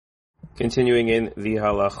Continuing in the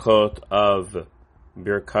halachot of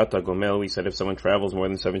Birkat HaGomel, we said if someone travels more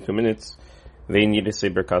than 72 minutes, they need to say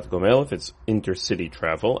Birkat HaGomel. If it's intercity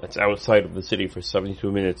travel, it's outside of the city for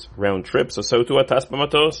 72 minutes round trip. So too atas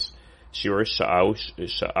b'matos, shiur sha'a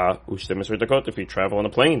u'shtem dakot. If you travel on a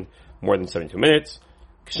plane more than 72 minutes,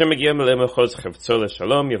 when you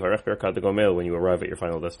arrive at your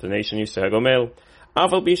final destination, you say HaGomel.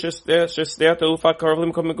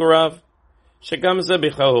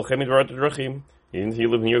 Even if you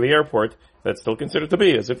live near the airport, that's still considered to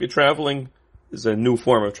be as if you're traveling. Is a new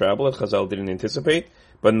form of travel that Chazal didn't anticipate,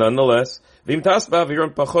 but nonetheless, if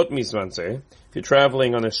you're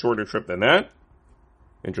traveling on a shorter trip than that,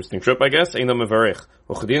 interesting trip, I guess,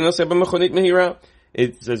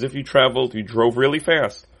 it's as if you drove really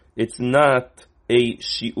fast. It's not a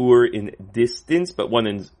shi'ur in distance, but one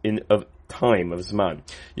in of time, of zman.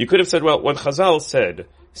 You could have said, well, when Chazal said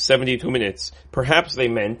 72 minutes, perhaps they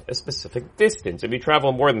meant a specific distance. If you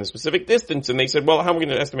travel more than a specific distance, and they said, well, how are we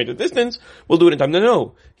going to estimate the distance? We'll do it in time.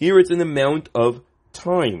 No. Here it's an amount of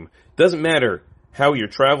time. Doesn't matter how you're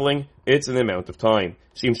traveling, it's an amount of time.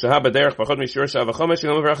 If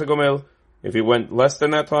you went less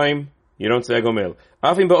than that time, you don't say HaGomel.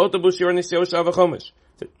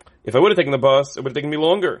 If I would have taken the bus, it would have taken me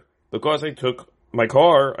longer. Because I took my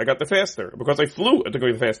car, I got there faster. Because I flew, it took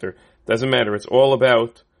me faster. Doesn't matter. It's all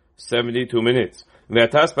about 72 minutes. If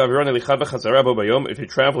you're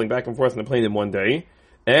traveling back and forth on the plane in one day,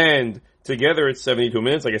 and together it's 72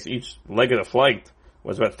 minutes, I guess each leg of the flight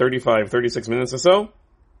was about 36 minutes or so,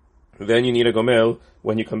 then you need a gomel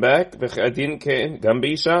when you come back. This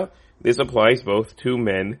applies both to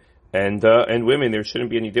men and women. There shouldn't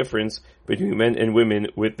be any difference between men and women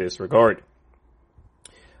with this regard.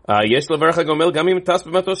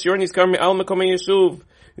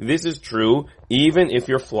 This is true even if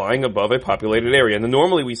you're flying above a populated area. And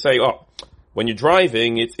normally we say, when you're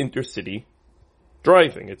driving, it's intercity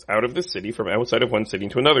driving. It's out of the city, from outside of one city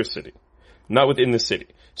to another city, not within the city.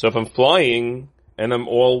 So if I'm flying and I'm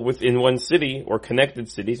all within one city or connected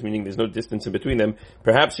cities, meaning there's no distance in between them,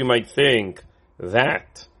 perhaps you might think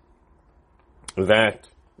that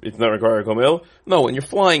it's not required gomel. No, when you're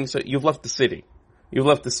flying, so you've left the city.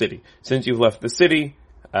 Since you've left the city,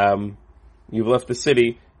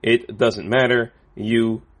 it doesn't matter.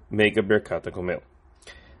 You make a Birkat HaGomel.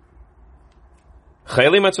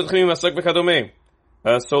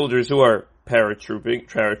 Soldiers who are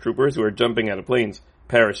paratroopers who are jumping out of planes,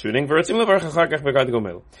 parachuting,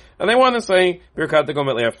 and they want to say Birkat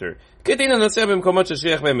HaGomel after.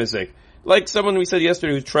 Like someone we said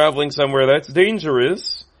yesterday who's traveling somewhere that's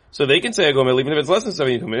dangerous, so they can say HaGomel even if it's less than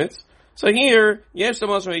 72 minutes. So here, if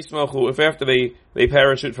after they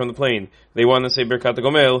parachute from the plane, they want to say Birkat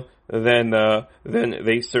HaGomel, then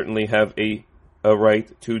they certainly have a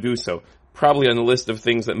right to do so. Probably on the list of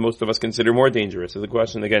things that most of us consider more dangerous. So the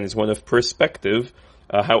question again is one of perspective,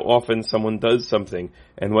 how often someone does something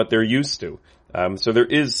and what they're used to. So there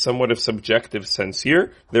is somewhat of subjective sense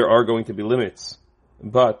here. There are going to be limits,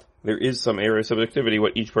 but there is some area of subjectivity,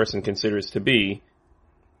 what each person considers to be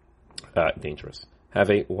dangerous. Have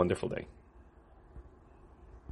a wonderful day.